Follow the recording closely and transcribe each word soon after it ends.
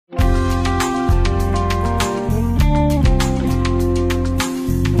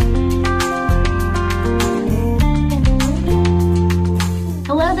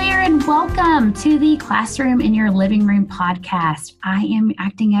Welcome to the Classroom in Your Living Room podcast. I am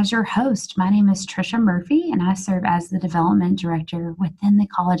acting as your host. My name is Trisha Murphy, and I serve as the Development Director within the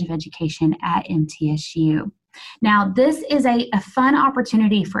College of Education at MTSU. Now, this is a fun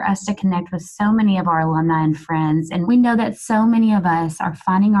opportunity for us to connect with so many of our alumni and friends, and we know that so many of us are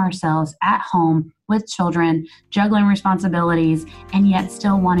finding ourselves at home with children, juggling responsibilities, and yet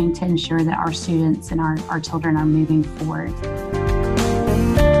still wanting to ensure that our students and our children are moving forward.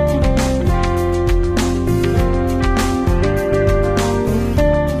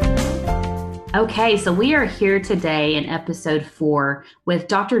 Okay, so we are here today in episode 4 with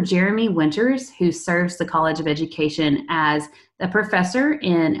Dr. Jeremy Winters, who serves the College of Education as a professor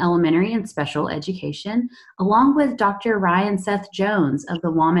in elementary and special education, along with Dr. Ryan Seth Jones of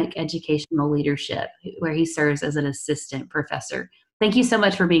the WAMC Educational Leadership, where he serves as an assistant professor. Thank you so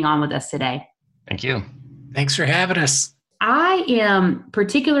much for being on with us today. Thank you. Thanks for having us. I am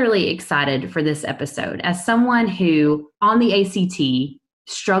particularly excited for this episode as someone who, on the ACT,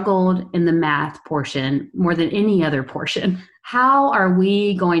 struggled in the math portion more than any other portion. How are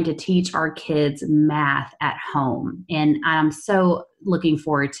we going to teach our kids math at home? And I'm so looking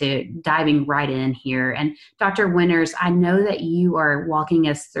forward to diving right in here. And Dr. Winters, I know that you are walking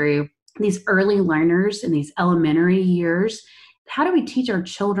us through these early learners in these elementary years. How do we teach our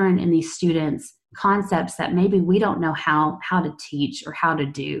children and these students concepts that maybe we don't know how to teach or how to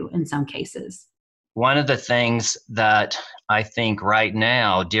do in some cases? One of the things that I think right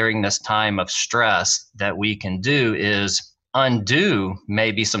now during this time of stress that we can do is undo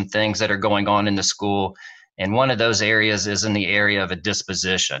maybe some things that are going on in the school. And one of those areas is in the area of a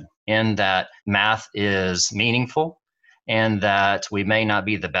disposition, in that math is meaningful and that we may not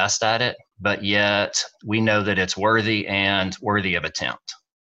be the best at it, but yet we know that it's worthy and worthy of attempt.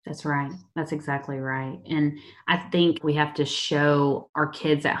 That's right. That's exactly right. And I think we have to show our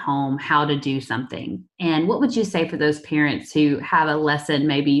kids at home how to do something. And what would you say for those parents who have a lesson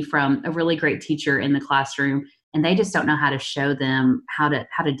maybe from a really great teacher in the classroom and they just don't know how to show them how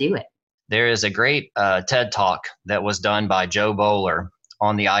to do it? There is a great TED Talk that was done by Jo Boaler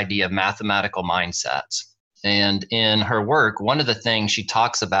on the idea of mathematical mindsets. And in her work, one of the things she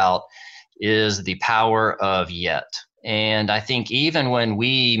talks about is the power of yet. And I think even when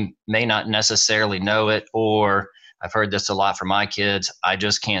we may not necessarily know it, or I've heard this a lot from my kids, I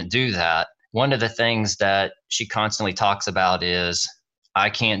just can't do that. One of the things that she constantly talks about is, I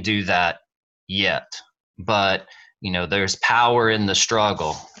can't do that yet. But, there's power in the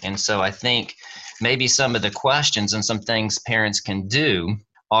struggle. And so I think maybe some of the questions and some things parents can do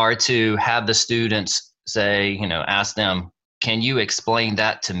are to have the students say, ask them, can you explain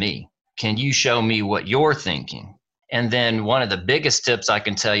that to me? Can you show me what you're thinking? And then one of the biggest tips I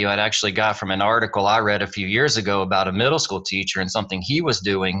can tell you I'd actually got from an article I read a few years ago about a middle school teacher and something he was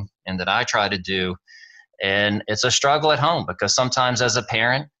doing and that I try to do. And it's a struggle at home because sometimes as a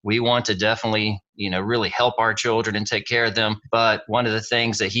parent, we want to definitely, really help our children and take care of them. But one of the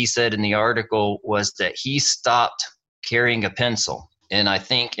things that he said in the article was that he stopped carrying a pencil. And I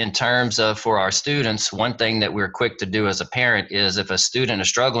think in terms of for our students, one thing that we're quick to do as a parent is if a student is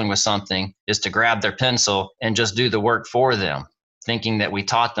struggling with something is to grab their pencil and just do the work for them, thinking that we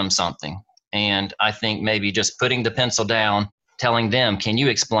taught them something. And I think maybe just putting the pencil down, telling them, can you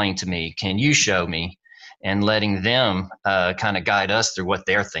explain to me? Can you show me? And letting them kind of guide us through what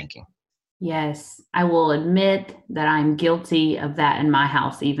they're thinking. Yes, I will admit that I'm guilty of that in my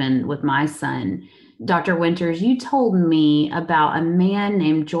house, even with my son. Dr. Winters, you told me about a man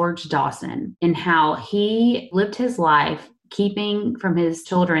named George Dawson and how he lived his life keeping from his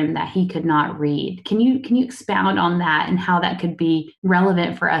children that he could not read. Can you expound on that and how that could be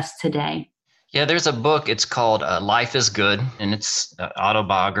relevant for us today? Yeah, there's a book. It's called Life is Good, and it's an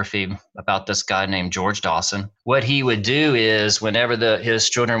autobiography about this guy named George Dawson. What he would do is whenever his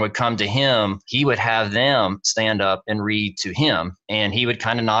children would come to him, he would have them stand up and read to him, and he would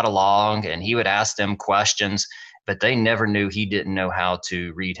kind of nod along, and he would ask them questions, but they never knew he didn't know how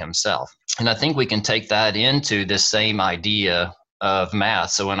to read himself. And I think we can take that into this same idea of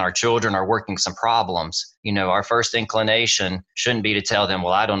math. So when our children are working some problems, our first inclination shouldn't be to tell them,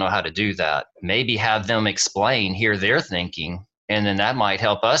 well, I don't know how to do that. Maybe have them explain, hear their thinking, and then that might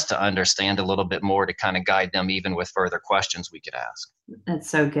help us to understand a little bit more to kind of guide them even with further questions we could ask. That's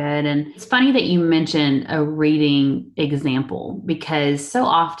so good. And it's funny that you mentioned a reading example, because so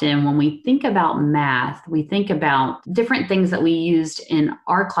often when we think about math, we think about different things that we used in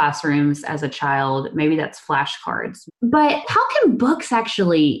our classrooms as a child. Maybe that's flashcards. But how can books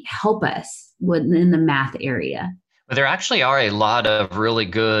actually help us in the math area? There actually are a lot of really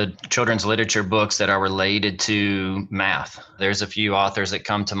good children's literature books that are related to math. There's a few authors that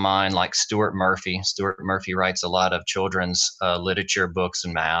come to mind, like Stuart Murphy. Stuart Murphy writes a lot of children's literature books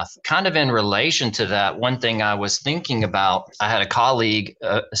and math. Kind of in relation to that, one thing I was thinking about, I had a colleague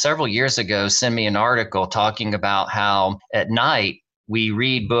several years ago send me an article talking about how at night we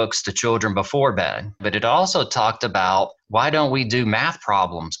read books to children before bed, but it also talked about why don't we do math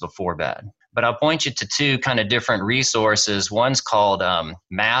problems before bed? But I'll point you to two kind of different resources. One's called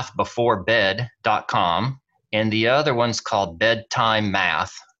mathbeforebed.com, and the other one's called Bedtime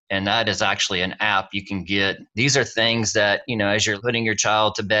Math. And that is actually an app you can get. These are things that, as you're putting your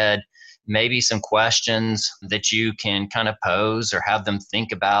child to bed, maybe some questions that you can kind of pose or have them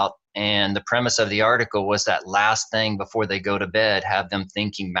think about. And the premise of the article was that last thing before they go to bed, have them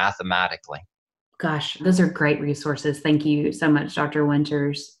thinking mathematically. Gosh, those are great resources. Thank you so much, Dr.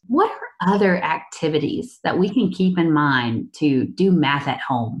 Winters. What are other activities that we can keep in mind to do math at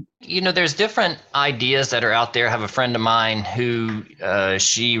home? There's different ideas that are out there. I have a friend of mine who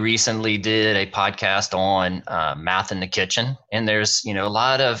she recently did a podcast on math in the kitchen. And there's, a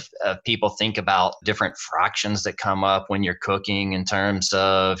lot of people think about different fractions that come up when you're cooking in terms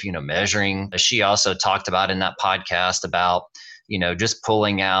of, measuring. She also talked about in that podcast about just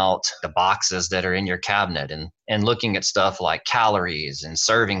pulling out the boxes that are in your cabinet and looking at stuff like calories and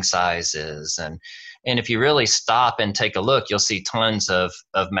serving sizes. And if you really stop and take a look, you'll see tons of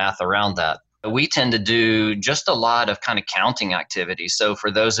math around that. We tend to do just a lot of kind of counting activities. So for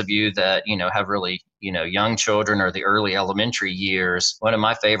those of you that, have really, young children or the early elementary years, one of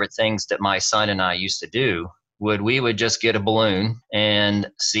my favorite things that my son and I used to do we would just get a balloon and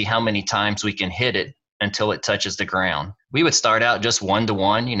see how many times we can hit it until it touches the ground. We would start out just 1 to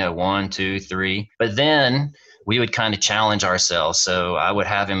 1, 1, 2, 3, but then we would kind of challenge ourselves. So I would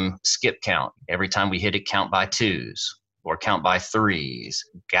have him skip count. Every time we hit it, count by 2s or count by 3s,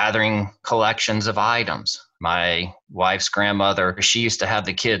 gathering collections of items. My wife's grandmother, she used to have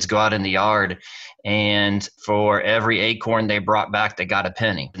the kids go out in the yard, and for every acorn they brought back, they got a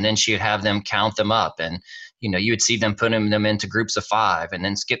penny. And then she would have them count them up, and you would see them putting them into groups of 5 and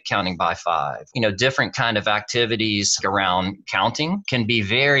then skip counting by 5. Different kind of activities around counting can be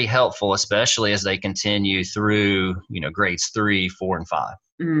very helpful, especially as they continue through, grades 3, 4, and 5.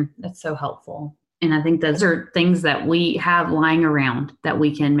 That's so helpful. And I think those are things that we have lying around that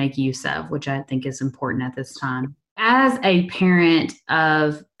we can make use of, which I think is important at this time. As a parent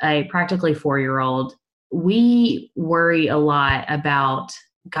of a practically 4-year-old, we worry a lot about,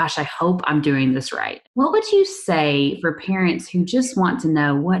 gosh, I hope I'm doing this right. What would you say for parents who just want to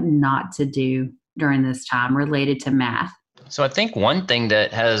know what not to do during this time related to math? So I think one thing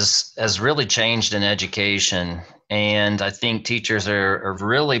that has really changed in education, and I think teachers are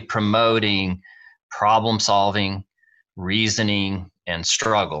really promoting problem solving, reasoning, and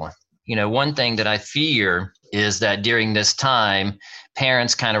struggle. One thing that I fear is that during this time,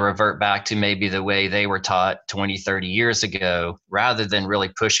 parents kind of revert back to maybe the way they were taught 20, 30 years ago, rather than really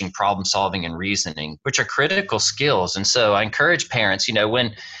pushing problem solving and reasoning, which are critical skills. And so I encourage parents,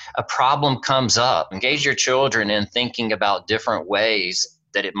 when a problem comes up, engage your children in thinking about different ways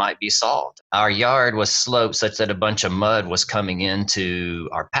that it might be solved. Our yard was sloped such that a bunch of mud was coming into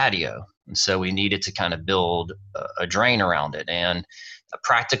our patio. And so we needed to kind of build a drain around it. And a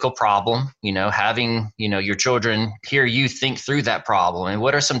practical problem, having, your children hear you think through that problem and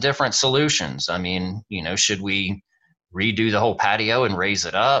what are some different solutions? I mean, should we redo the whole patio and raise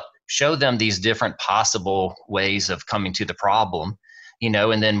it up? Show them these different possible ways of coming to the problem,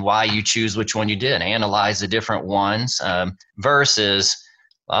 and then why you choose which one you did. Analyze the different ones versus,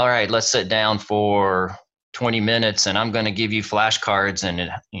 all right, let's sit down for 20 minutes and I'm going to give you flashcards.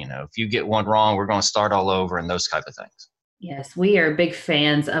 And, if you get one wrong, we're going to start all over and those type of things. Yes, we are big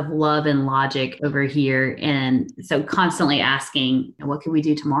fans of love and logic over here. And so constantly asking, what can we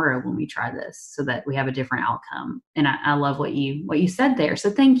do tomorrow when we try this so that we have a different outcome? And I love what you said there. So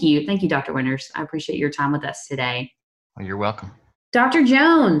thank you. Thank you, Dr. Winters. I appreciate your time with us today. Well, you're welcome. Dr.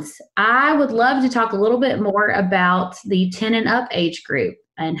 Jones, I would love to talk a little bit more about the 10 and up age group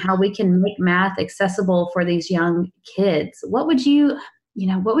and how we can make math accessible for these young kids. What would you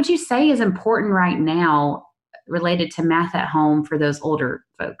say is important right now related to math at home for those older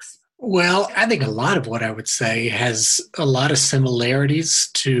folks? Well, I think a lot of what I would say has a lot of similarities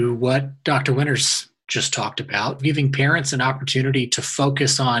to what Dr. Winters just talked about, giving parents an opportunity to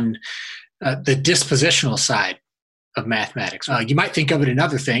focus on the dispositional side of mathematics. You might think of it in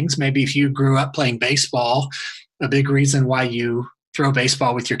other things. Maybe if you grew up playing baseball, a big reason why you throw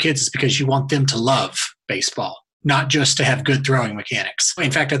baseball with your kids is because you want them to love baseball. not just to have good throwing mechanics.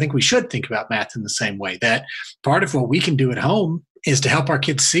 In fact, I think we should think about math in the same way, that part of what we can do at home is to help our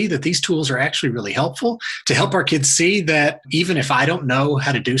kids see that these tools are actually really helpful, to help our kids see that even if I don't know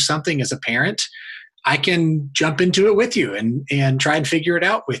how to do something as a parent, I can jump into it with you and try and figure it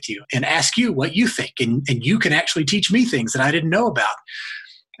out with you and ask you what you think. And you can actually teach me things that I didn't know about.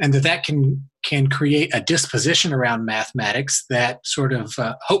 And that can create a disposition around mathematics that sort of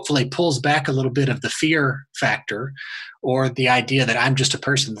hopefully pulls back a little bit of the fear factor or the idea that I'm just a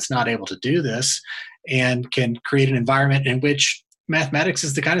person that's not able to do this, and can create an environment in which mathematics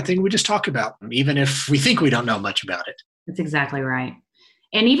is the kind of thing we just talk about, even if we think we don't know much about it. That's exactly right.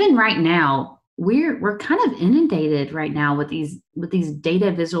 And even right now, we're kind of inundated right now with these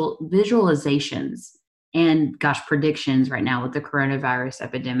data visualizations and predictions right now with the coronavirus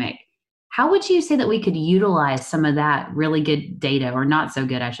epidemic. How would you say that we could utilize some of that really good data, or not so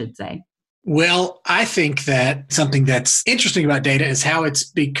good, I should say? Well, I think that something that's interesting about data is how it's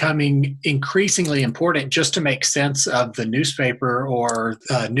becoming increasingly important just to make sense of the newspaper or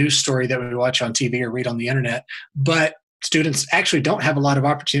news story that we watch on TV or read on the internet. But students actually don't have a lot of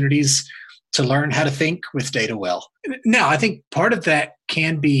opportunities to learn how to think with data well. Now, I think part of that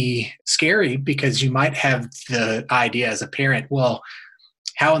can be scary because you might have the idea as a parent, well,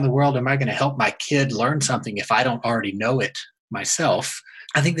 how in the world am I going to help my kid learn something if I don't already know it myself?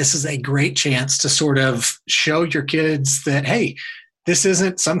 I think this is a great chance to sort of show your kids that, hey, this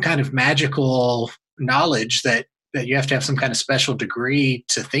isn't some kind of magical knowledge that you have to have some kind of special degree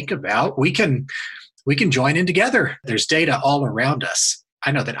to think about. We can join in together. There's data all around us.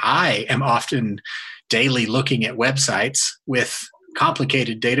 I know that I am often daily looking at websites with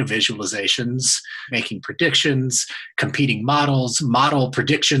complicated data visualizations, making predictions, competing models, model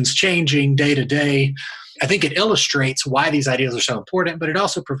predictions changing day to day. I think it illustrates why these ideas are so important, but it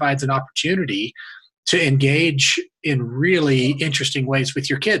also provides an opportunity to engage in really interesting ways with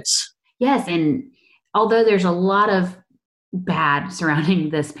your kids. Yes, and although there's a lot of bad surrounding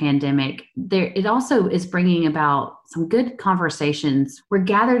this pandemic, it also is bringing about some good conversations. We're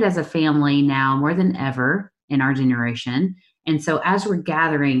gathered as a family now more than ever in our generation. And so as we're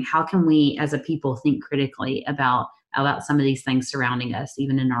gathering, how can we as a people think critically about some of these things surrounding us,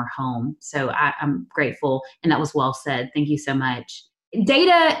 even in our home? So I'm grateful. And that was well said. Thank you so much.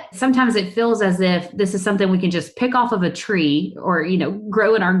 Data, sometimes it feels as if this is something we can just pick off of a tree or,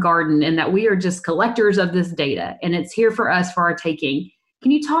 grow in our garden, and that we are just collectors of this data and it's here for us for our taking.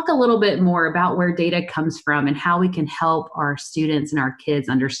 Can you talk a little bit more about where data comes from and how we can help our students and our kids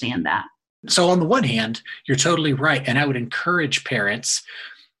understand that? So on the one hand, you're totally right. And I would encourage parents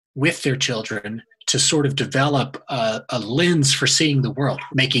with their children to sort of develop a lens for seeing the world,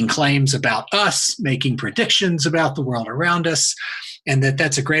 making claims about us, making predictions about the world around us, and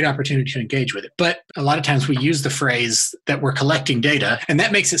that's a great opportunity to engage with it. But a lot of times we use the phrase that we're collecting data, and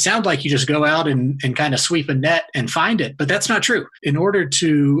that makes it sound like you just go out and kind of sweep a net and find it. But that's not true. In order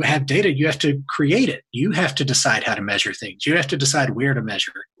to have data, you have to create it. You have to decide how to measure things. You have to decide where to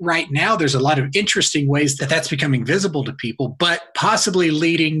measure. Right now, there's a lot of interesting ways that that's becoming visible to people, but possibly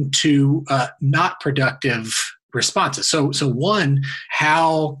leading to not productive responses. So one,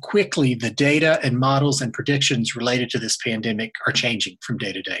 how quickly the data and models and predictions related to this pandemic are changing from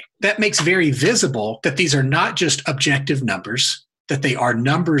day to day. That makes very visible that these are not just objective numbers, that they are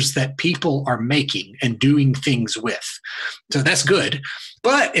numbers that people are making and doing things with. So that's good.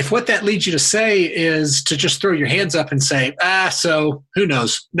 But if what that leads you to say is to just throw your hands up and say, so who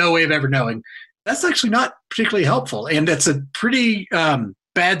knows? No way of ever knowing. That's actually not particularly helpful. And that's a pretty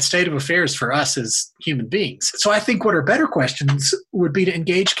bad state of affairs for us as human beings. So I think what are better questions would be to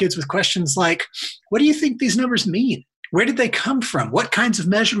engage kids with questions like, what do you think these numbers mean? Where did they come from? What kinds of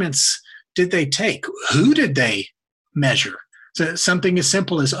measurements did they take? Who did they measure? So something as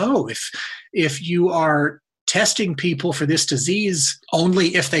simple as, if you are testing people for this disease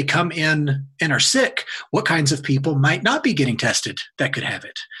only if they come in and are sick, what kinds of people might not be getting tested that could have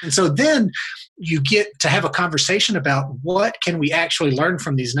it? And so then you get to have a conversation about what can we actually learn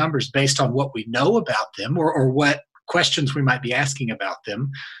from these numbers based on what we know about them, or what questions we might be asking about them.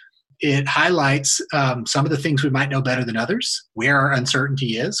 It highlights some of the things we might know better than others, where our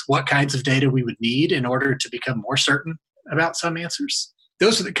uncertainty is, what kinds of data we would need in order to become more certain about some answers.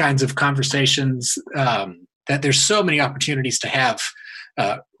 Those are the kinds of conversations that there's so many opportunities to have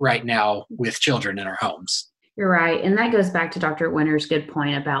right now with children in our homes. You're right. And that goes back to Dr. Winter's good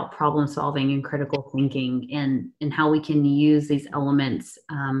point about problem solving and critical thinking, and how we can use these elements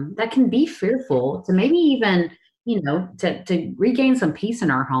that can be fearful to maybe even, to regain some peace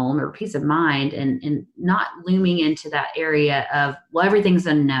in our home or peace of mind, and not looming into that area of, well, everything's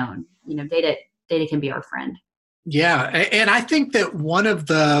unknown. Data can be our friend. Yeah. And I think that one of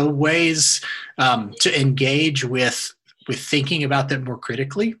the ways to engage with thinking about them more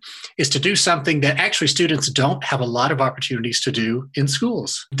critically is to do something that actually students don't have a lot of opportunities to do in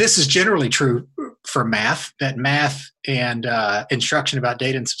schools. This is generally true for math, that math and instruction about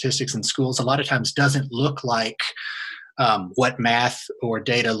data and statistics in schools a lot of times doesn't look like what math or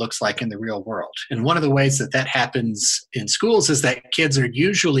data looks like in the real world. And one of the ways that that happens in schools is that kids are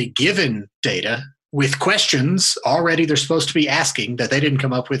usually given data with questions already they're supposed to be asking that they didn't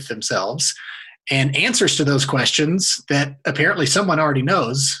come up with themselves, and answers to those questions that apparently someone already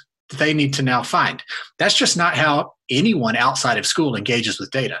knows that they need to now find. That's just not how anyone outside of school engages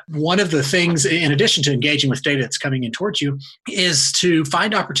with data. One of the things, in addition to engaging with data that's coming in towards you, is to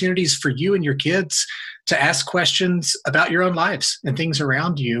find opportunities for you and your kids to ask questions about your own lives and things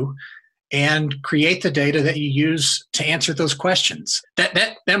around you, and create the data that you use to answer those questions.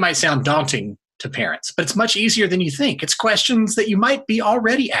 That might sound daunting to parents, but it's much easier than you think. It's questions that you might be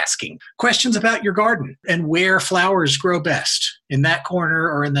already asking. Questions about your garden and where flowers grow best, in that corner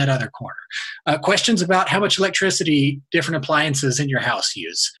or in that other corner. Questions about how much electricity different appliances in your house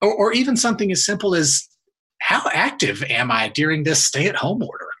use. Or even something as simple as, how active am I during this stay-at-home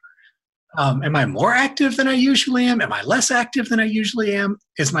order? Am I more active than I usually am? Am I less active than I usually am?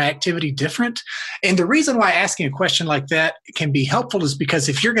 Is my activity different? And the reason why asking a question like that can be helpful is because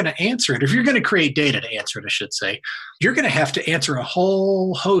if you're going to answer it, if you're going to create data to answer it, I should say, you're going to have to answer a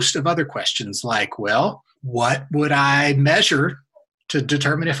whole host of other questions like, well, what would I measure to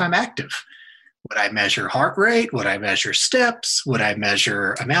determine if I'm active? Would I measure heart rate? Would I measure steps? Would I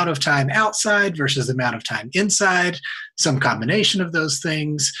measure amount of time outside versus amount of time inside? Some combination of those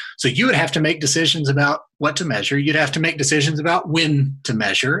things. So you would have to make decisions about what to measure. You'd have to make decisions about when to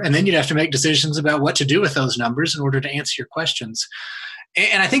measure. And then you'd have to make decisions about what to do with those numbers in order to answer your questions.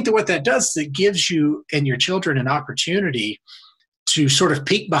 And I think that what that does is it gives you and your children an opportunity to sort of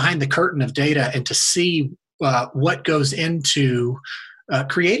peek behind the curtain of data and to see what goes into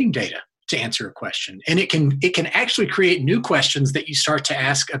creating data to answer a question. And it can actually create new questions that you start to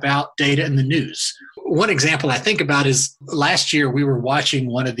ask about data in the news. One example I think about is last year we were watching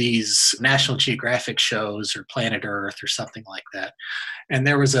one of these National Geographic shows or Planet Earth or something like that. And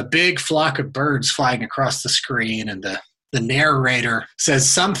there was a big flock of birds flying across the screen, and the narrator says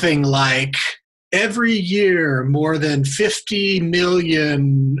something like, every year more than 50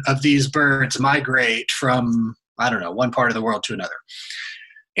 million of these birds migrate from, I don't know, one part of the world to another.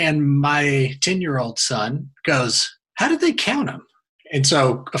 And my 10-year-old son goes, how did they count them? And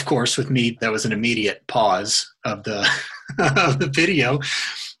so, of course, with me, that was an immediate pause of the of the video.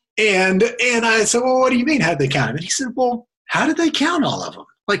 And I said, well, what do you mean, how did they count them? And he said, well, how did they count all of them?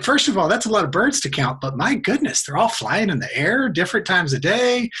 Like, first of all, that's a lot of birds to count, but my goodness, they're all flying in the air different times a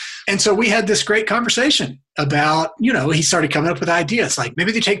day. And so we had this great conversation about, he started coming up with ideas like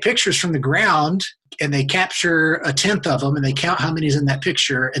maybe they take pictures from the ground and they capture a tenth of them and they count how many's in that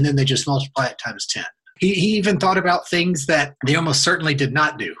picture, and then they just multiply it times 10. He even thought about things that they almost certainly did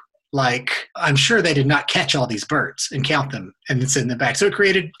not do. Like, I'm sure they did not catch all these birds and count them and send them back. So it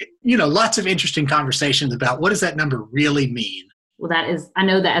created, lots of interesting conversations about what does that number really mean? Well, I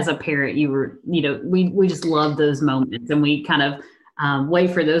know that as a parent, you were, we just love those moments, and we kind of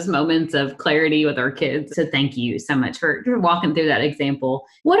wait for those moments of clarity with our kids. So thank you so much for walking through that example.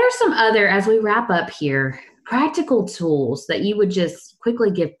 What are some other, as we wrap up here, practical tools that you would just quickly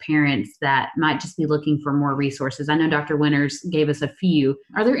give parents that might just be looking for more resources? I know Dr. Winters gave us a few.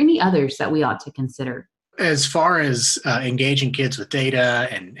 Are there any others that we ought to consider? As far as engaging kids with data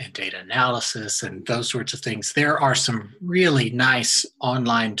and data analysis and those sorts of things, there are some really nice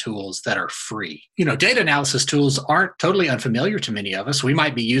online tools that are free. Data analysis tools aren't totally unfamiliar to many of us. We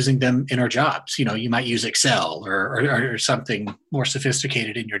might be using them in our jobs. You might use Excel or something more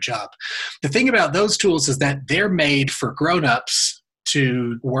sophisticated in your job. The thing about those tools is that they're made for grown-ups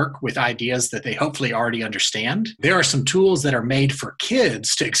to work with ideas that they hopefully already understand. There are some tools that are made for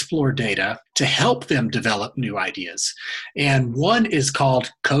kids to explore data to help them develop new ideas. And one is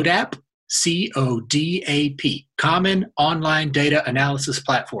called CODAP, CODAP, Common Online Data Analysis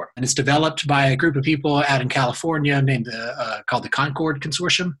Platform. And it's developed by a group of people out in California called the Concord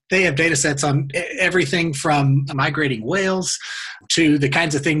Consortium. They have data sets on everything from migrating whales to the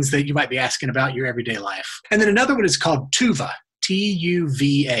kinds of things that you might be asking about your everyday life. And then another one is called TUVA,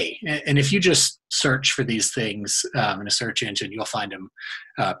 TUVA. And if you just search for these things in a search engine, you'll find them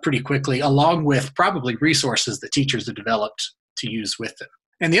pretty quickly, along with probably resources that teachers have developed to use with them.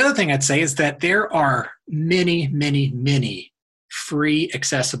 And the other thing I'd say is that there are many, many, many free,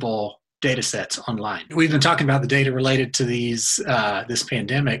 accessible data sets online. We've been talking about the data related to this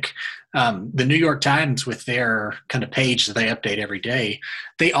pandemic. The New York Times, with their kind of page that they update every day,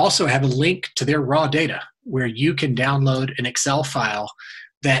 they also have a link to their raw data where you can download an Excel file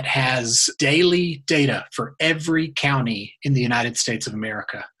that has daily data for every county in the United States of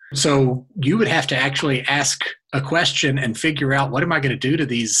America. So you would have to actually ask a question and figure out, what am I going to do to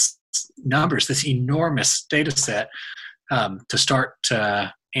these numbers, this enormous data set, to start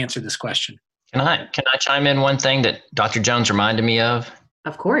to answer this question. Can I chime in one thing that Dr. Jones reminded me of?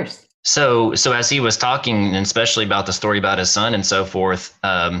 Of course. So as he was talking, and especially about the story about his son and so forth,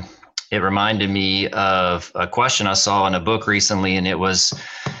 it reminded me of a question I saw in a book recently, and it was,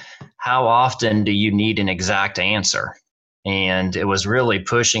 how often do you need an exact answer? And it was really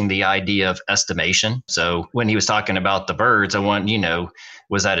pushing the idea of estimation. So when he was talking about the birds, I want,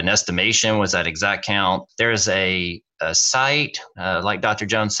 was that an estimation? Was that exact count? There's a site, like Dr.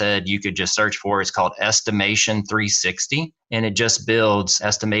 Jones said, you could just search for. It's called Estimation 360, and it just builds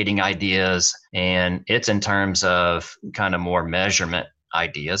estimating ideas. And it's in terms of kind of more measurement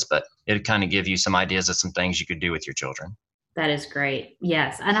ideas, but it kind of give you some ideas of some things you could do with your children. That is great.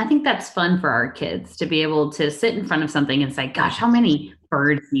 Yes. And I think that's fun for our kids to be able to sit in front of something and say, gosh, how many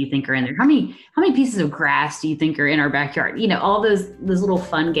birds do you think are in there? How many pieces of grass do you think are in our backyard? All those little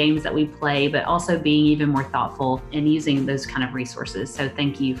fun games that we play, but also being even more thoughtful and using those kind of resources. So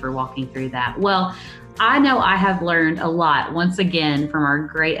thank you for walking through that. Well, I know I have learned a lot once again from our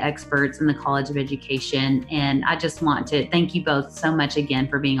great experts in the College of Education. And I just want to thank you both so much again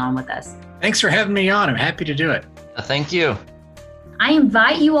for being on with us. Thanks for having me on. I'm happy to do it. Thank you. I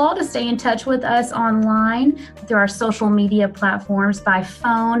invite you all to stay in touch with us online through our social media platforms, by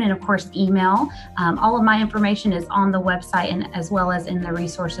phone, and of course, email. All of my information is on the website and as well as in the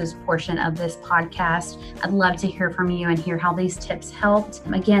resources portion of this podcast. I'd love to hear from you and hear how these tips helped.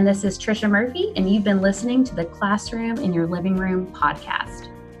 Again, this is Tricia Murphy, and you've been listening to the Classroom in Your Living Room podcast.